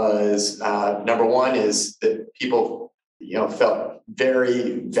was number one is that people felt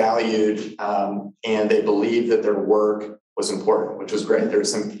very valued, and they believed that their work was important, which was great. There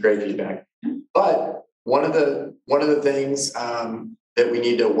was some great feedback. But one of the things that we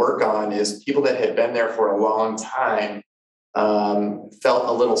need to work on is people that had been there for a long time felt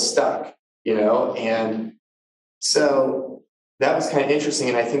a little stuck, and so that was kind of interesting.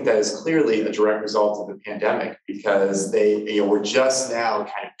 And I think that is clearly a direct result of the pandemic because they were just now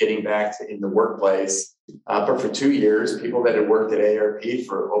kind of getting back in the workplace. But for 2 years, people that had worked at AARP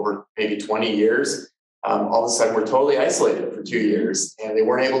for over maybe 20 years, all of a sudden were totally isolated for 2 years, and they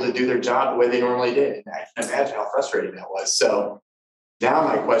weren't able to do their job the way they normally did. And I can imagine how frustrating that was. So now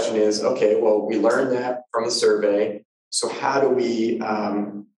my question is, okay, well, we learned that from the survey. So how do we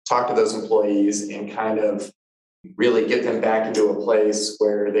talk to those employees and kind of really get them back into a place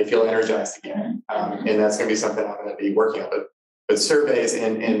where they feel energized again? And that's going to be something I'm going to be working on. But surveys,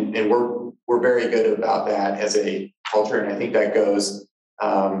 and we're very good about that as a culture. And I think that goes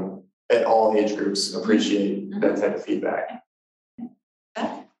at all age groups appreciate that type of feedback.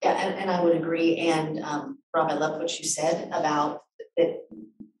 Yeah, and I would agree. And Rob, I love what you said about that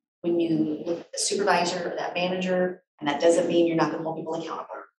when you look at the supervisor or that manager, and that doesn't mean you're not going to hold people accountable.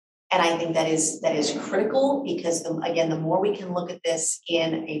 And I think that is critical because the more we can look at this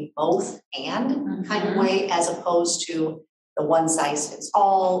in a both and kind of way, as opposed to the one size fits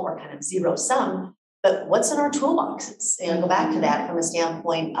all or kind of zero sum, but what's in our toolboxes? Go back to that from a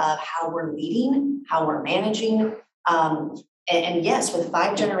standpoint of how we're leading, how we're managing, and yes, with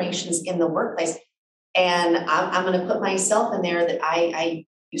 5 generations in the workplace. And I'm going to put myself in there that I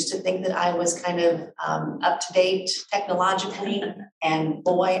used to think that I was kind of up to date technologically, and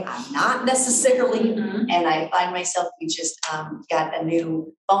boy, I'm not necessarily. And I find myself, we just got a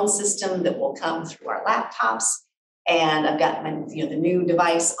new phone system that will come through our laptops, and I've got the new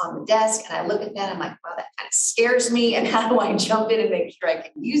device on the desk, and I look at that, I'm like, wow, that kind of scares me. And how do I jump in and make sure I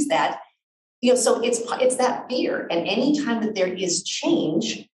can use that? So it's that fear, and anytime that there is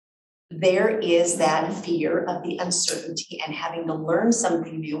change, there is that fear of the uncertainty and having to learn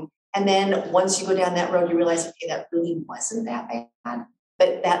something new. And then once you go down that road, you realize, okay, that really wasn't that bad.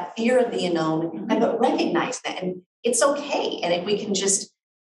 But that fear of the unknown, but recognize that, and it's okay. And if we can just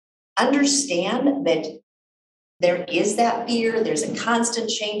understand that there is that fear, there's a constant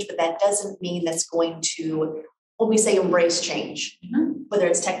change, but that doesn't mean that's going to, when we say embrace change, whether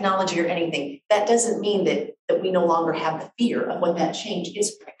it's technology or anything, that doesn't mean that we no longer have the fear of what that change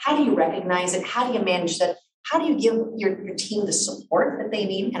is. How do you recognize it? How do you manage that? How do you give your team the support that they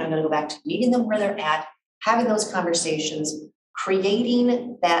need? And I'm going to go back to meeting them where they're at, having those conversations,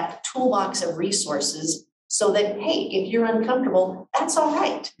 creating that toolbox of resources so that, hey, if you're uncomfortable, that's all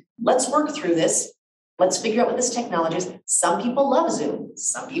right. Let's work through this. Let's figure out what this technology is. Some people love Zoom.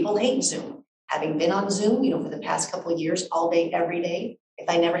 Some people hate Zoom. Having been on Zoom, for the past couple of years, all day, every day, if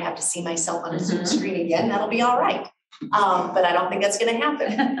I never have to see myself on a Zoom screen again, that'll be all right. But I don't think that's going to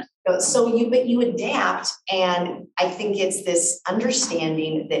happen. So you adapt, and I think it's this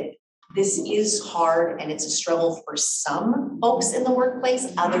understanding that this is hard and it's a struggle for some folks in the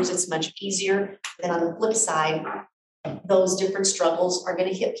workplace. Others, it's much easier. Then on the flip side, those different struggles are going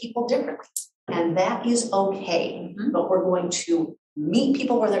to hit people differently. And that is okay. But we're going to meet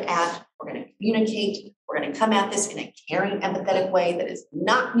people where they're at. We're going to communicate. We're going to come at this in a caring, empathetic way that is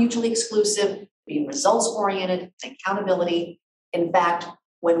not mutually exclusive, being results oriented, and accountability. In fact,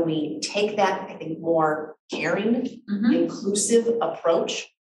 when we take that, I think, more caring, inclusive approach,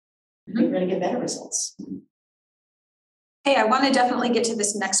 we're going to get better results. Hey, I want to definitely get to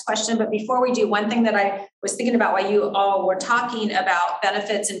this next question, but before we do, one thing that I was thinking about while you all were talking about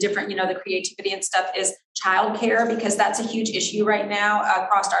benefits and different, the creativity and stuff is childcare, because that's a huge issue right now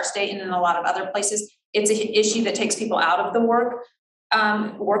across our state and in a lot of other places. It's an issue that takes people out of the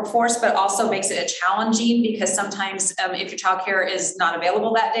workforce, but also makes it challenging because sometimes if your childcare is not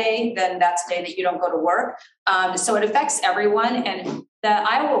available that day, then that's the day that you don't go to work. So it affects everyone. And the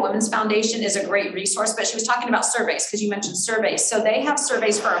Iowa Women's Foundation is a great resource, but she was talking about surveys because you mentioned surveys. So they have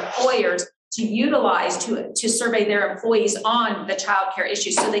surveys for employers to utilize to survey their employees on the childcare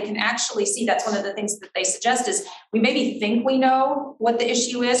issues, so they can actually see. That's one of the things that they suggest is we maybe think we know what the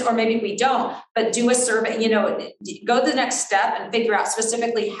issue is, or maybe we don't, but do a survey, go the next step and figure out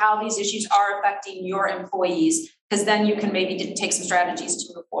specifically how these issues are affecting your employees, because then you can maybe take some strategies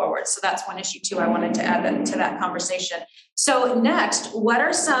to move forward. So that's one issue too. I wanted to add to that conversation. So next, what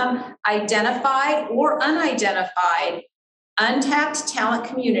are some identified or unidentified untapped talent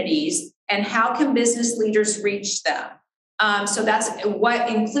communities, and how can business leaders reach them? So that's what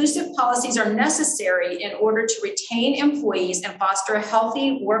inclusive policies are necessary in order to retain employees and foster a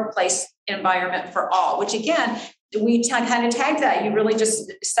healthy workplace environment for all, which again, we kind of tagged that. You really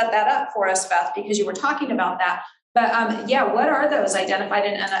just set that up for us, Beth, because you were talking about that. But what are those identified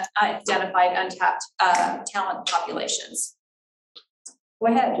and unidentified untapped talent populations? Go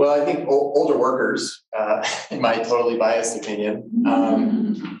ahead. Well, I think older workers, in my totally biased opinion,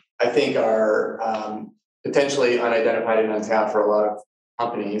 I think are potentially unidentified and untapped for a lot of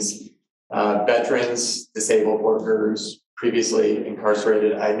companies. Veterans, disabled workers, previously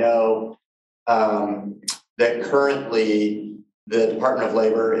incarcerated. I know that currently the Department of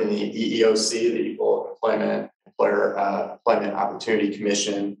Labor and the EEOC, the Equal Employer Employment Opportunity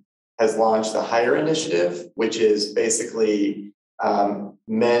Commission, has launched the HIRE initiative, which is basically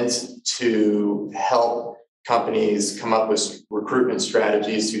meant to help companies come up with recruitment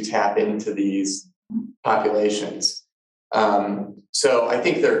strategies to tap into these populations. So I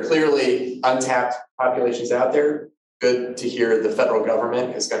think there are clearly untapped populations out there. Good to hear the federal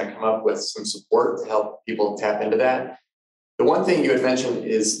government is going to come up with some support to help people tap into that. The one thing you had mentioned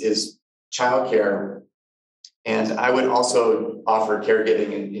is childcare, and I would also offer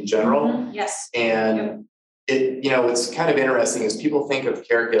caregiving in general. Yes. And what's kind of interesting is people think of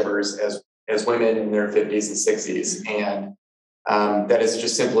caregivers as women in their 50s and 60s, and that is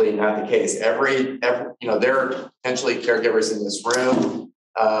just simply not the case. There are potentially caregivers in this room.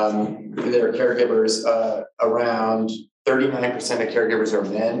 There are caregivers, around 39% of caregivers are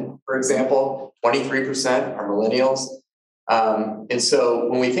men, for example, 23% are millennials. And so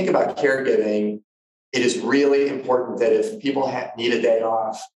when we think about caregiving, it is really important that if people need a day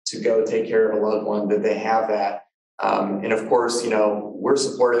off to go take care of a loved one, that they have that. And of course, we're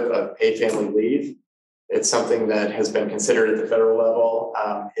supportive of paid family leave. It's something that has been considered at the federal level.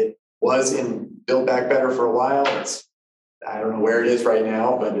 It was in Build Back Better for a while. I don't know where it is right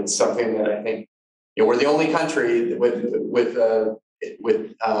now, but it's something that I think we're the only country with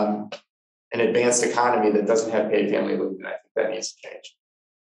an advanced economy that doesn't have paid family leave, and I think that needs to change.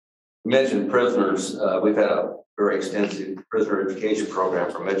 You mentioned prisoners. We've had a very extensive prisoner education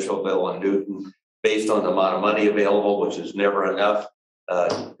program for Mitchellville and Newton, based on the amount of money available, which is never enough.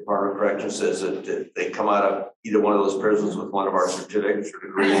 Department of Corrections says that if they come out of either one of those prisons with one of our certificates or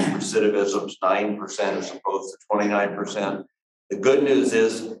degrees, recidivism is 9% as opposed to 29%. The good news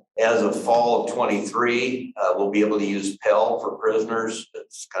is, as of fall of 23, we'll be able to use Pell for prisoners.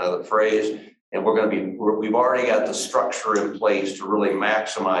 That's kind of the phrase. And we've already got the structure in place to really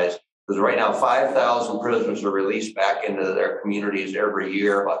maximize, because right now 5,000 prisoners are released back into their communities every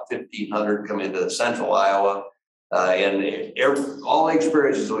year. About 1,500 come into central Iowa. And all the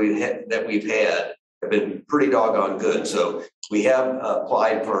experiences that we've had have been pretty doggone good. So we have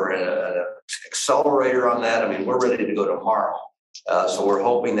applied for an accelerator on that. I mean, we're ready to go tomorrow. So we're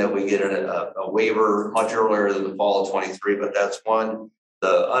hoping that we get a waiver much earlier than the fall of 23, but that's one.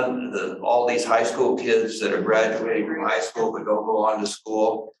 All these high school kids that are graduating from high school but don't go on to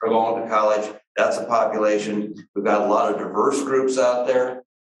school or go on to college, that's a population. We've got a lot of diverse groups out there.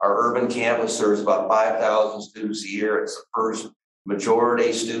 Our urban campus serves about 5,000 students a year. It's the first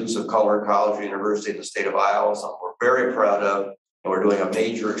majority students of color college or university in the state of Iowa, so we're very proud of, and we're doing a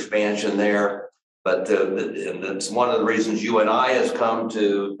major expansion there. But and that's one of the reasons UNI has come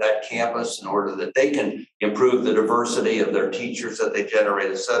to that campus in order that they can improve the diversity of their teachers that they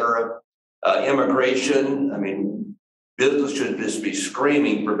generate, et cetera. Immigration, I mean, business should just be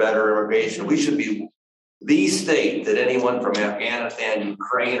screaming for better immigration. We should be the state that anyone from Afghanistan,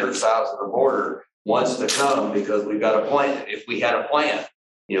 Ukraine, or south of the border wants to come, because we've got a plan. If we had a plan,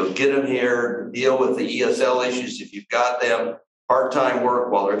 get them here, deal with the ESL issues if you've got them, part-time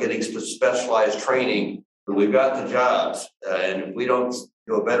work while they're getting specialized training, but we've got the jobs. And if we don't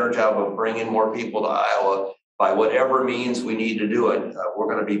do a better job of bringing more people to Iowa by whatever means we need to do it, we're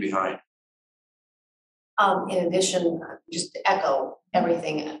going to be behind. In addition, just to echo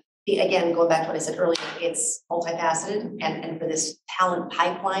everything, again, going back to what I said earlier, it's multifaceted, and for this talent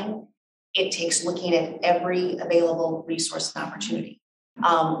pipeline, it takes looking at every available resource and opportunity.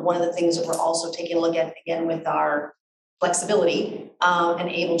 One of the things that we're also taking a look at, again, with our flexibility and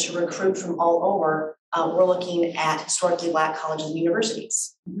able to recruit from all over, we're looking at historically Black colleges and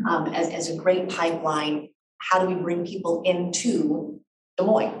universities as a great pipeline. How do we bring people into Des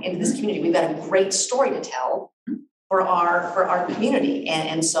Moines, into this community? We've got a great story to tell for our community,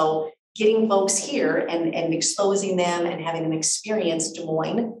 and so getting folks here and exposing them and having them experience Des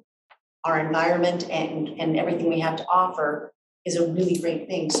Moines, our environment, and everything we have to offer is a really great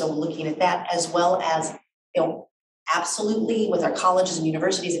thing. So looking at that, as well as absolutely with our colleges and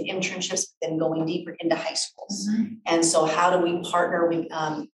universities and internships, then going deeper into high schools. And so how do we partner with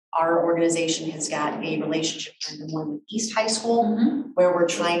our organization has got a relationship with East High School, where we're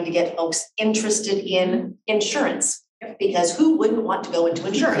trying to get folks interested in insurance, because who wouldn't want to go into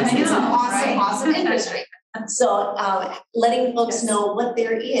insurance? It's an awesome industry. So letting folks know what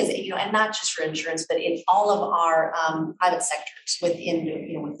there is, and not just for insurance, but in all of our private sectors within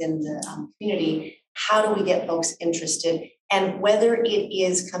the community. How do we get folks interested? And whether it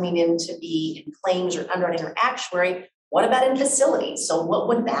is coming in to be in claims or underwriting or actuary, what about in facilities? So what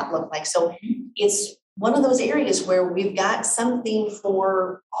would that look like? So it's one of those areas where we've got something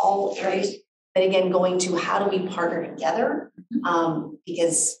for all areas. But again, going to how do we partner together?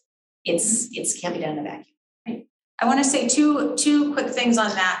 Because it's can't be done in a vacuum. Right. I want to say two quick things on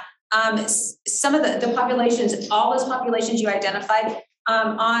that. Some of the populations, all those populations you identified,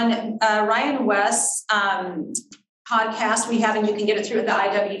 on Ryan West's podcast we have, and you can get it through the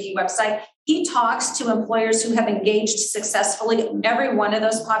IWD website. He talks to employers who have engaged successfully every one of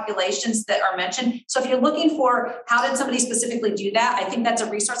those populations that are mentioned. So if you're looking for how did somebody specifically do that, I think that's a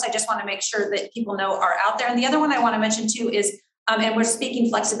resource I just want to make sure that people know are out there. And the other one I want to mention too is, and we're speaking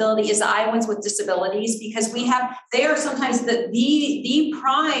flexibility, is the Iowans with disabilities, because they are sometimes the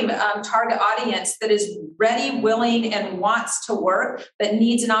prime target audience that is ready, willing, and wants to work, but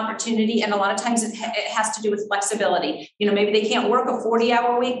needs an opportunity. And a lot of times it has to do with flexibility. Maybe they can't work a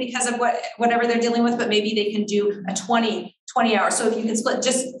 40-hour week because of whatever they're dealing with, but maybe they can do a 20 hours. So if you can split,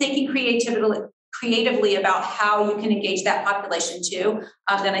 just thinking creatively about how you can engage that population too,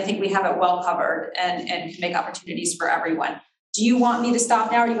 then I think we have it well covered and can make opportunities for everyone. Do you want me to stop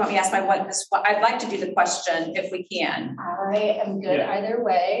now, or do you want me to ask I'd like to do the question if we can. I am good either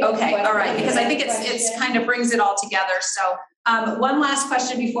way. Okay, all right, because I think it's kind of brings it all together. So one last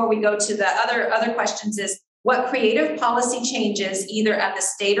question before we go to the other questions is, what creative policy changes, either at the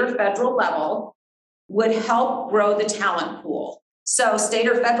state or federal level, would help grow the talent pool? So state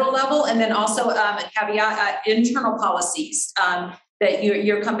or federal level, and then also a caveat, internal policies that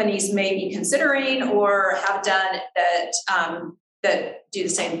your companies may be considering or have done that do the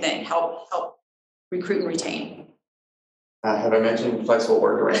same thing, help recruit and retain. Have I mentioned flexible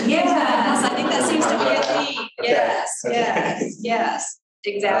work already? Yes, I think that seems to be a theme. Okay. Yes,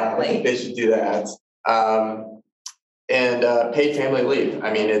 exactly. I think they should do that. And paid family leave.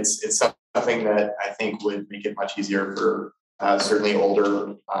 I mean, it's something that I think would make it much easier for certainly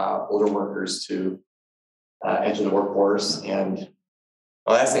older workers to enter the workforce. And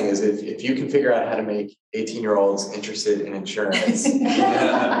The last thing is if you can figure out how to make 18-year-olds interested in insurance,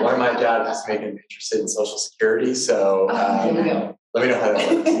 one of my jobs is to make them interested in Social Security. So There we go. let me know how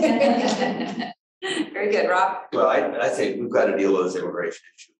that works. Very good, Rob. Well, I think we've got to deal with this immigration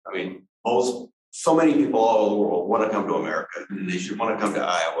issue. I mean, so many people all over the world want to come to America, and they should want to come to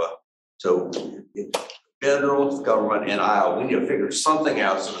Iowa. So federal government and Iowa, we need to figure something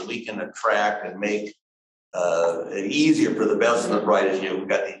out so that we can attract and make it easier for the best and the brightest. We've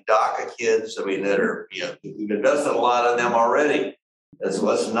got these DACA kids, I mean, that are, we've invested a lot in them already. So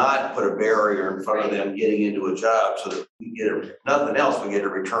let's not put a barrier in front of them getting into a job so that we get nothing else, we get a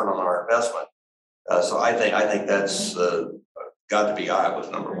return on our investment. So I think that's got to be Iowa's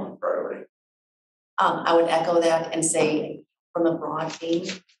 #1 priority. I would echo that and say from a broad theme,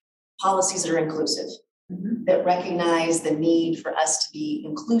 policies that are inclusive, that recognize the need for us to be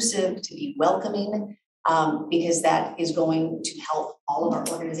inclusive, to be welcoming, because that is going to help all of our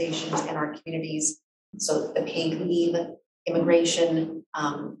organizations and our communities. So the paid leave, immigration,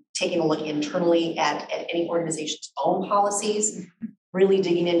 taking a look internally at any organization's own policies, really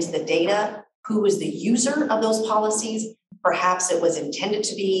digging into the data, who was the user of those policies. Perhaps it was intended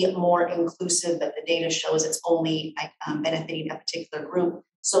to be more inclusive, but the data shows it's only benefiting a particular group.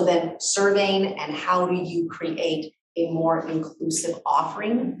 So then surveying and how do you create a more inclusive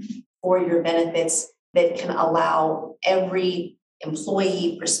offering for your benefits that can allow every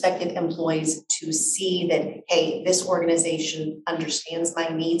employee, prospective employees to see that, hey, this organization understands my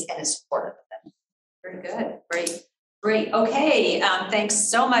needs and is supportive of them. Very good. Great. Okay. Thanks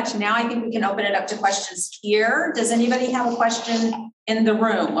so much. Now I think we can open it up to questions here. Does anybody have a question in the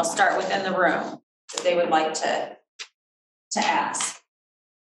room? We'll start within the room that they would like to ask.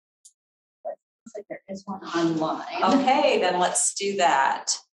 Looks like there is one online. Okay, then let's do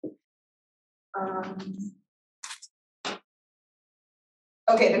that.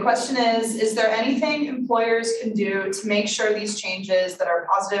 Okay, the question is there anything employers can do to make sure these changes that are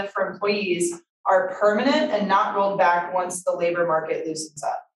positive for employees are permanent and not rolled back once the labor market loosens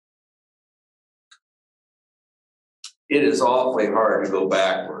up? It is awfully hard to go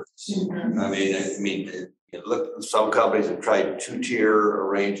backwards. I mean, look, some companies have tried 2-tier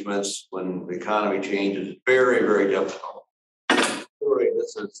arrangements when the economy changes. It's very, very difficult.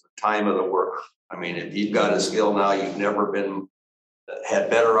 This is the time of the worker. I mean, if you've got a skill now, you've never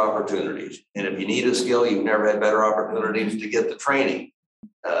had better opportunities. And if you need a skill, you've never had better opportunities to get the training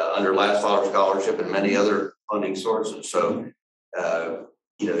under last dollar scholarship and many other funding sources. So,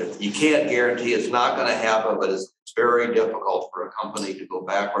 you can't guarantee it's not going to happen, but it's very difficult for a company to go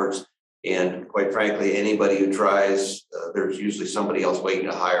backwards. And quite frankly, anybody who tries, there's usually somebody else waiting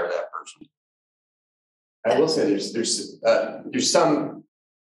to hire that person. I will say there's some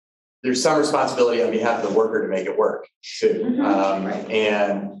responsibility on behalf of the worker to make it work too.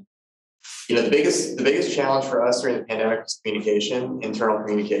 And the biggest challenge for us during the pandemic was communication, internal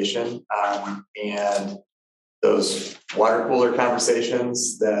communication, and those water cooler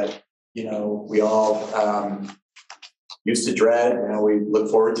conversations that we all used to dread, we look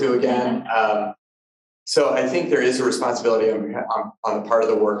forward to again. So I think there is a responsibility on the part of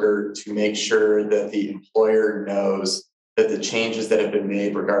the worker to make sure that the employer knows that the changes that have been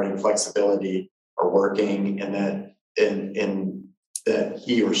made regarding flexibility are working, and that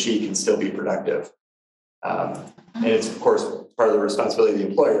he or she can still be productive. And it's of course part of the responsibility of the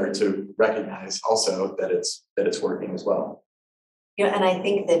employer to recognize also that it's working as well. And I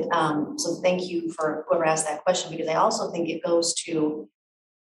think that, so thank you for whoever asked that question, because I also think it goes to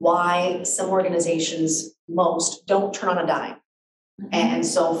why some organizations, most, don't turn on a dime. And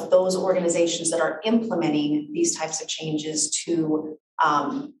so for those organizations that are implementing these types of changes to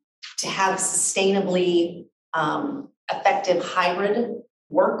have sustainably effective hybrid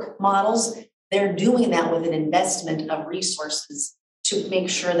work models, they're doing that with an investment of resources to make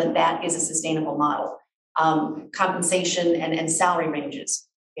sure that that is a sustainable model. Compensation and salary ranges,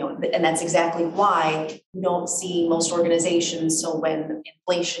 and that's exactly why you don't see most organizations. So when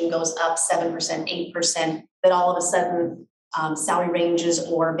inflation goes up 7%, 8%, then all of a sudden salary ranges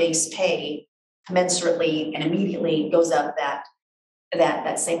or base pay commensurately and immediately goes up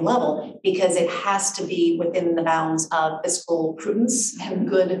that same level, because it has to be within the bounds of fiscal prudence and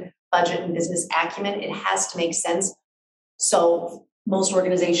good budget and business acumen. It has to make sense. So most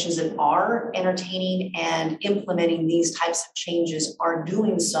organizations that are entertaining and implementing these types of changes are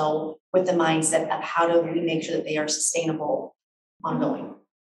doing so with the mindset of how do we make sure that they are sustainable ongoing.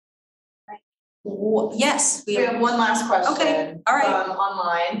 Yes, we have one last question. Okay, all right.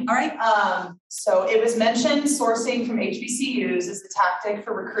 Online. All right. So it was mentioned sourcing from HBCUs is the tactic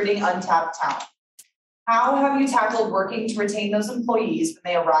for recruiting untapped talent. How have you tackled working to retain those employees when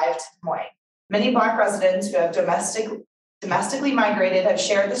they arrive to Des Moines? Many Black residents who have domestically migrated have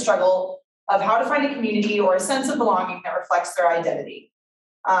shared the struggle of how to find a community or a sense of belonging that reflects their identity.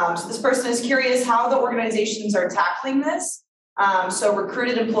 So this person is curious how the organizations are tackling this. So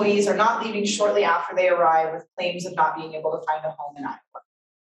recruited employees are not leaving shortly after they arrive with claims of not being able to find a home in Iowa.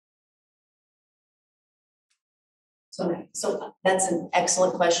 So that's an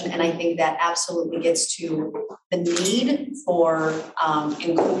excellent question, and I think that absolutely gets to the need for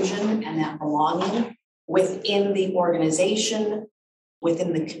inclusion and that belonging within the organization,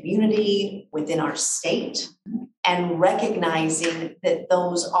 within the community, within our state, and recognizing that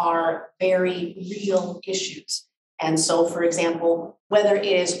those are very real issues. And so, for example, whether it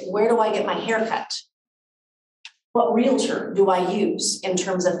is, where do I get my hair cut? What realtor do I use in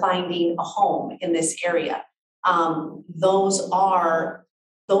terms of finding a home in this area? Those are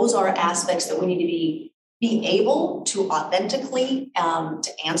aspects that we need to be able to authentically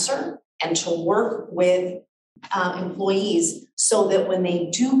to answer and to work with employees so that when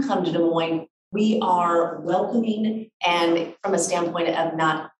they do come to Des Moines, we are welcoming and from a standpoint of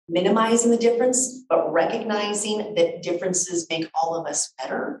not minimizing the difference, but recognizing that differences make all of us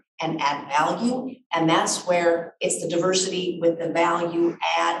better and add value. And that's where it's the diversity with the value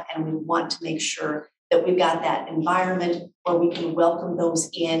add. And we want to make sure that we've got that environment where we can welcome those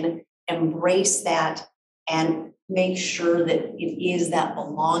in, embrace that, and make sure that it is that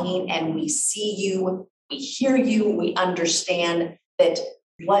belonging and we see you, we hear you, we understand that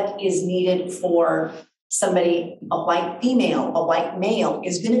what is needed for somebody, a white female, a white male,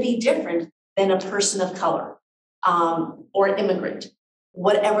 is going to be different than a person of color or an immigrant,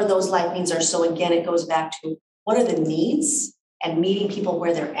 whatever those life needs are. So again, it goes back to what are the needs and meeting people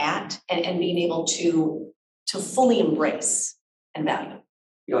where they're at and being able to fully embrace and value.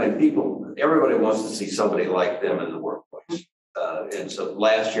 You know, and people, everybody wants to see somebody like them in the workplace. And so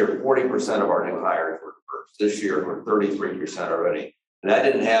last year, 40% of our new hires were diverse. This year, we're 33% already. And that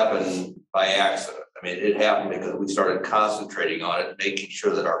didn't happen by accident. I mean, it happened because we started concentrating on it, making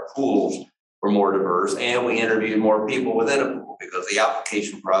sure that our pools were more diverse, and we interviewed more people within a pool because the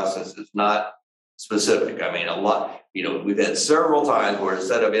application process is not specific. I mean, a lot, you know, we've had several times where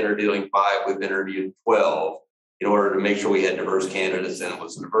instead of interviewing 5, we've interviewed 12 in order to make sure we had diverse candidates, and it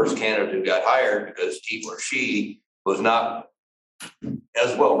was a diverse candidate who got hired because he or she was not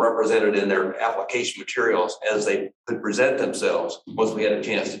as well represented in their application materials as they could present themselves once we had a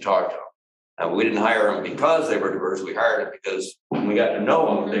chance to talk to them. And we didn't hire them because they were diverse. We hired them because when we got to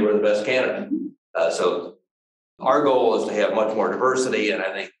know them, they were the best candidate. So our goal is to have much more diversity, and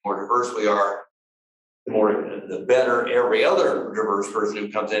I think the more diverse we are, the better every other diverse person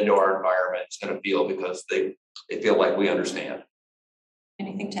who comes into our environment is going to feel, because they feel like we understand.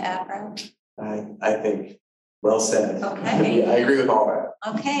 Anything to add, Brad? I think well said. Okay. Yeah, I agree with all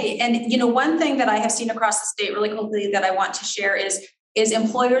that. Okay. And, you know, one thing that I have seen across the state really quickly that I want to share is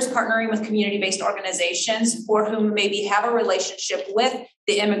employers partnering with community-based organizations for whom maybe have a relationship with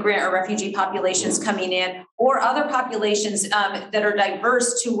the immigrant or refugee populations coming in, or other populations that are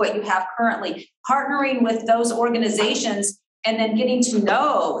diverse to what you have currently. Partnering with those organizations and then getting to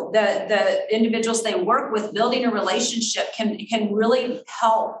know the individuals they work with, building a relationship can really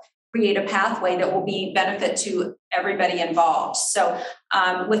help create a pathway that will be benefit to everybody involved. So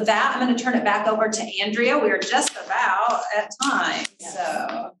with that, I'm going to turn it back over to Andrea. We are just about at time. Yes.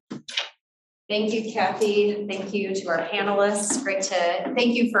 So thank you, Kathy. Thank you to our panelists. Great to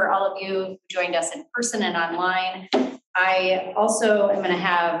thank you for all of you who joined us in person and online. I also am going to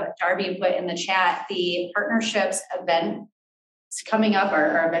have Darby put in the chat the partnerships event coming up,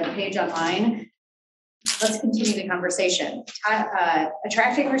 our event page online. Let's continue the conversation.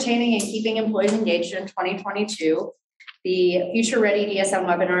 Attracting, retaining, and keeping employees engaged in 2022. The Future Ready DSM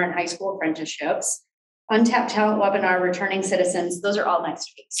webinar and high school apprenticeships. Untapped talent webinar, returning citizens. Those are all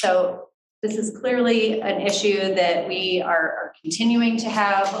next week. So this is clearly an issue that we are continuing to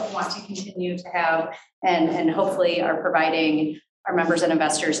have, want to continue to have, and hopefully are providing our members and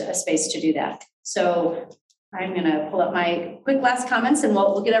investors a space to do that. So I'm going to pull up my quick last comments and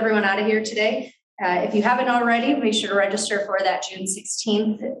we'll get everyone out of here today. If you haven't already, be sure to register for that June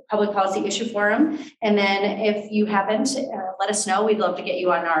 16th Public Policy Issue Forum. And then if you haven't, let us know. We'd love to get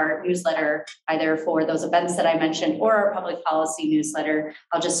you on our newsletter, either for those events that I mentioned or our public policy newsletter.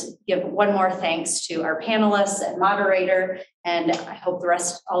 I'll just give one more thanks to our panelists and moderator. And I hope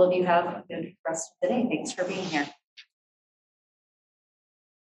all of you have a good rest of the day. Thanks for being here.